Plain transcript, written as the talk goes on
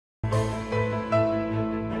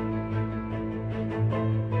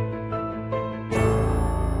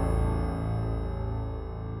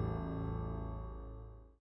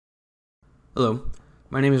Hello,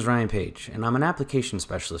 my name is Ryan Page, and I'm an application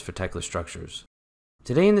specialist for Tekla structures.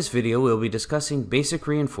 Today in this video, we'll be discussing basic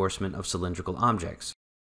reinforcement of cylindrical objects.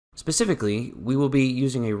 Specifically, we will be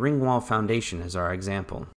using a Ringwall foundation as our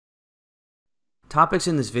example. Topics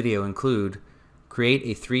in this video include create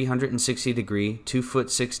a 360-degree,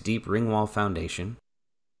 2'6" deep Ringwall foundation,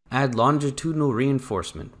 add longitudinal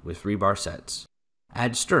reinforcement with rebar sets,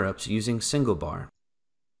 add stirrups using single bar,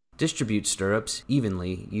 distribute stirrups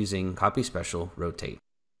evenly using copy special rotate.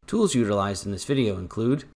 Tools utilized in this video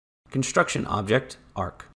include construction object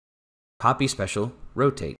arc, copy special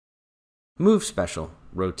rotate, move special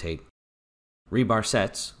rotate, rebar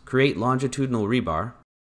sets create longitudinal rebar,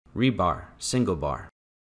 rebar single bar.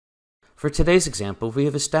 For today's example, we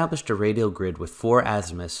have established a radial grid with 4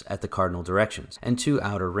 azimuths at the cardinal directions and 2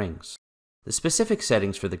 outer rings. The specific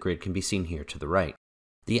settings for the grid can be seen here to the right.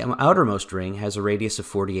 The outermost ring has a radius of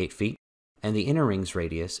 48 feet, and the inner ring's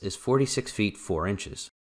radius is 46 feet 4 inches.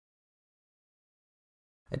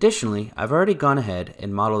 Additionally, I've already gone ahead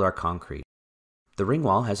and modeled our concrete. The ring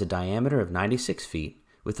wall has a diameter of 96 feet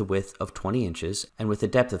with a width of 20 inches and with a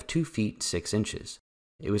depth of 2 feet 6 inches.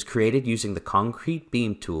 It was created using the concrete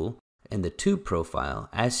beam tool and the tube profile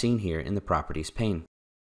as seen here in the properties pane.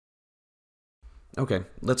 Okay,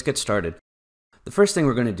 let's get started. The first thing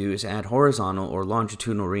we're going to do is add horizontal or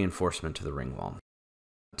longitudinal reinforcement to the ring wall.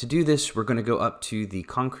 To do this, we're going to go up to the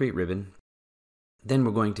concrete ribbon. Then we're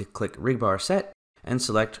going to click Rebar Set and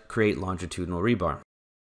select Create Longitudinal Rebar.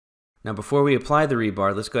 Now before we apply the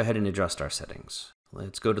rebar, let's go ahead and adjust our settings.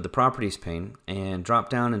 Let's go to the Properties pane and drop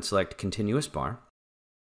down and select Continuous Bar.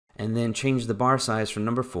 And then change the bar size from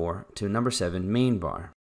number 4 to number 7 main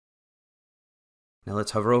bar. Now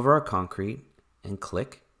let's hover over our concrete and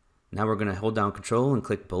click. Now we're going to hold down Control and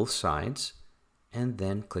click both sides, and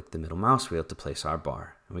then click the middle mouse wheel to place our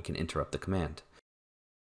bar, and we can interrupt the command.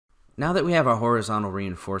 Now that we have our horizontal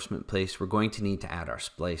reinforcement placed, we're going to need to add our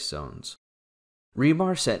splice zones.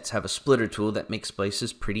 Rebar sets have a splitter tool that makes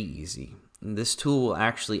splices pretty easy. This tool will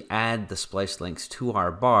actually add the splice lengths to our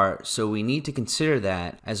bar, so we need to consider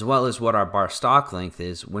that as well as what our bar stock length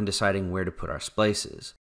is when deciding where to put our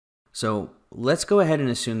splices. So let's go ahead and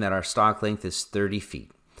assume that our stock length is 30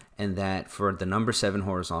 feet. And that for the number 7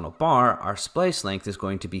 horizontal bar, our splice length is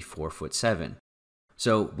going to be 4'7".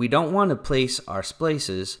 So we don't want to place our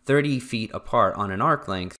splices 30 feet apart on an arc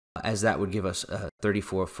length, as that would give us a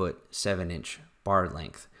 34' 7" bar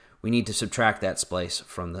length. We need to subtract that splice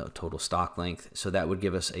from the total stock length, so that would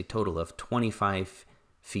give us a total of 25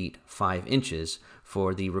 feet 5 inches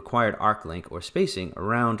for the required arc length or spacing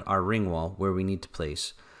around our ring wall where we need to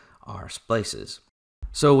place our splices.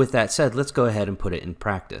 So with that said, let's go ahead and put it in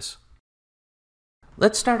practice.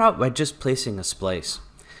 Let's start out by just placing a splice.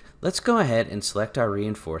 Let's go ahead and select our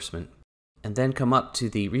reinforcement, and then come up to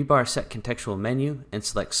the Rebar Set contextual menu and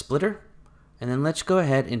select Splitter, and then let's go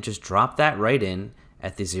ahead and just drop that right in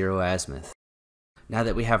at the 0 azimuth. Now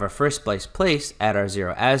that we have our first splice placed at our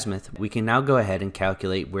 0 azimuth, we can now go ahead and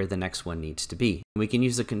calculate where the next one needs to be. We can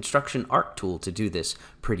use the Construction Arc tool to do this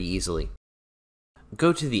pretty easily.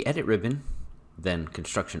 Go to the Edit ribbon, then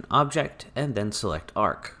Construction Object, and then select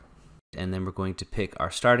Arc. And then we're going to pick our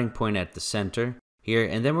starting point at the center here,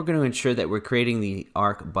 and then we're going to ensure that we're creating the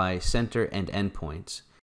arc by center and endpoints.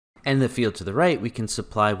 And in the field to the right, we can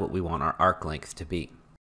supply what we want our arc length to be.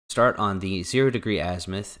 Start on the 0 degree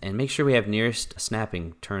azimuth, and make sure we have nearest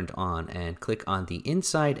snapping turned on, and click on the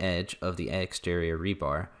inside edge of the exterior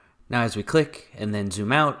rebar. Now as we click and then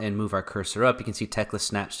zoom out and move our cursor up, you can see Tekla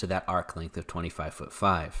snaps to that arc length of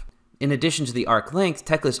 25'5". In addition to the arc length,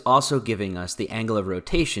 Tekla is also giving us the angle of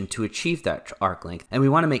rotation to achieve that arc length, and we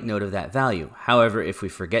want to make note of that value. However, if we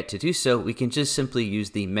forget to do so, we can just simply use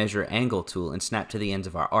the Measure Angle tool and snap to the ends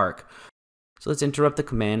of our arc. So let's interrupt the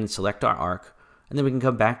command and select our arc, and then we can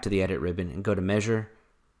come back to the Edit ribbon and go to Measure,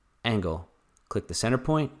 Angle. Click the center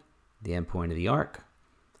point, the end point of the arc,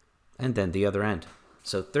 and then the other end.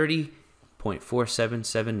 So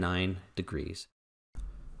 30.4779 degrees.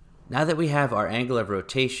 Now that we have our angle of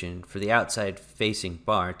rotation for the outside facing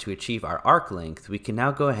bar to achieve our arc length, we can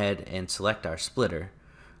now go ahead and select our splitter,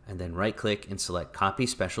 and then right click and select Copy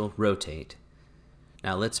Special Rotate.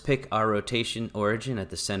 Now let's pick our rotation origin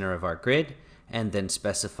at the center of our grid, and then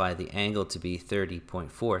specify the angle to be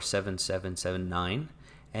 30.47779,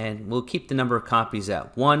 and we'll keep the number of copies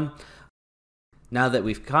at 1. Now that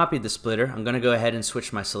we've copied the splitter, I'm going to go ahead and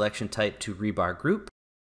switch my selection type to Rebar Group,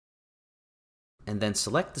 and then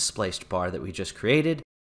select the spliced bar that we just created,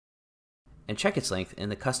 and check its length in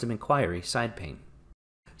the Custom Inquiry side pane.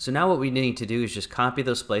 So now what we need to do is just copy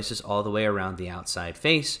those splices all the way around the outside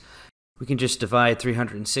face. We can just divide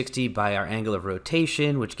 360 by our angle of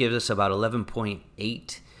rotation, which gives us about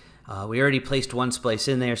 11.8. We already placed one splice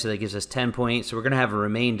in there, so that gives us 10.8. So we're going to have a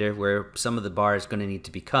remainder where some of the bar is going to need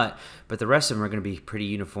to be cut, but the rest of them are going to be pretty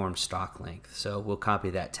uniform stock length. So we'll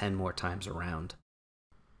copy that 10 more times around.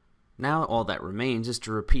 Now all that remains is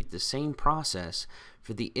to repeat the same process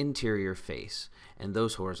for the interior face and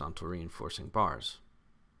those horizontal reinforcing bars.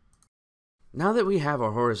 Now that we have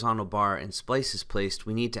our horizontal bar and splices placed,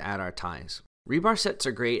 we need to add our ties. Rebar sets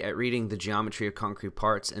are great at reading the geometry of concrete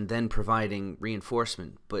parts and then providing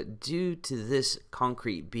reinforcement, but due to this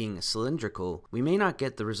concrete being cylindrical, we may not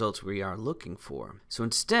get the results we are looking for. So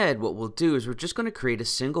instead, what we'll do is we're just going to create a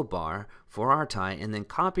single bar for our tie and then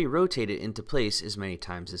rotate it into place as many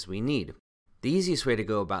times as we need. The easiest way to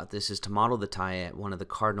go about this is to model the tie at one of the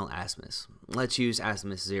cardinal azimuths. Let's use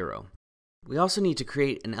azimuth 0. We also need to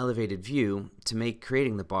create an elevated view to make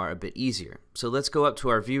creating the bar a bit easier. So let's go up to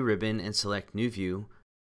our view ribbon and select new view,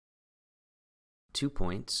 2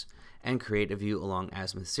 points, and create a view along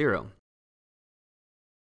azimuth 0.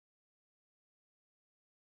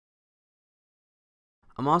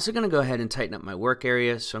 I'm also going to go ahead and tighten up my work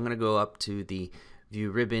area, so I'm going to go up to the view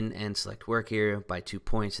ribbon and select work area by 2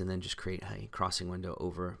 points and then just create a crossing window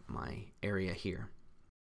over my area here.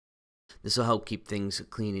 This will help keep things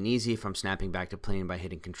clean and easy if I'm snapping back to plane by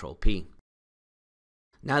hitting Ctrl P.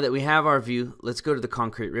 Now that we have our view, let's go to the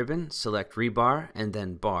concrete ribbon, select Rebar and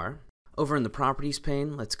then Bar. Over in the Properties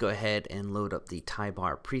pane, let's go ahead and load up the tie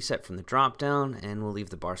bar preset from the drop-down, and we'll leave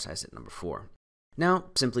the bar size at number 4. Now,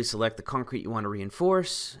 simply select the concrete you want to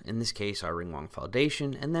reinforce, in this case our Ringwall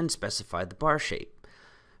foundation, and then specify the bar shape.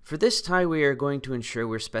 For this tie, we are going to ensure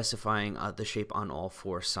we're specifying the shape on all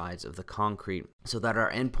 4 sides of the concrete so that our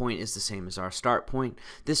end point is the same as our start point.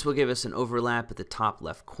 This will give us an overlap at the top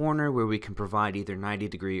left corner where we can provide either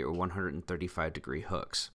 90-degree or 135-degree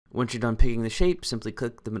hooks. Once you're done picking the shape, simply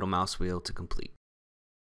click the middle mouse wheel to complete.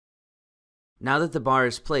 Now that the bar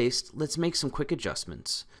is placed, let's make some quick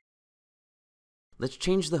adjustments. Let's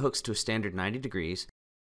change the hooks to a standard 90 degrees.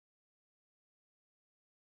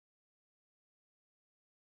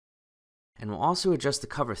 And we'll also adjust the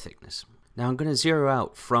cover thickness. Now I'm going to zero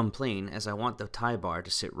out from plane as I want the tie bar to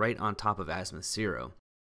sit right on top of azimuth 0.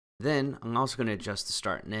 Then I'm also going to adjust the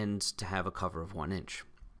start and ends to have a cover of 1 inch.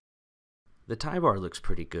 The tie bar looks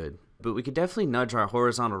pretty good, but we could definitely nudge our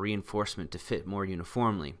horizontal reinforcement to fit more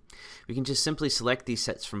uniformly. We can just simply select these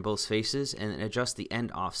sets from both faces and adjust the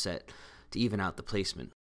end offset to even out the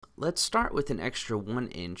placement. Let's start with an extra 1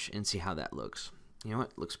 inch and see how that looks. You know what?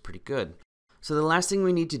 It looks pretty good. So the last thing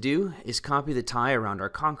we need to do is copy the tie around our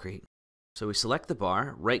concrete. So we select the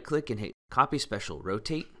bar, right click and hit Copy Special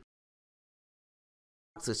Rotate.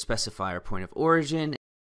 Let's specify our point of origin,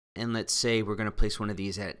 and let's say we're going to place one of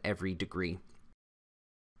these at every degree.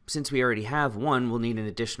 Since we already have one, we'll need an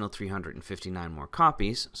additional 359 more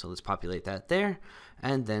copies, so let's populate that there,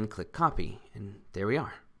 and then click Copy, and there we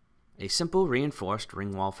are. A simple reinforced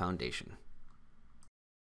ring wall foundation.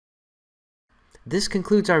 This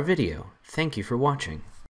concludes our video. Thank you for watching.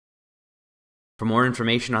 For more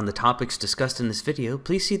information on the topics discussed in this video,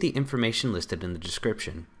 please see the information listed in the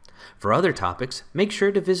description. For other topics, make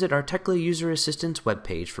sure to visit our Tekla User Assistance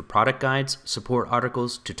webpage for product guides, support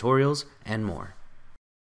articles, tutorials, and more.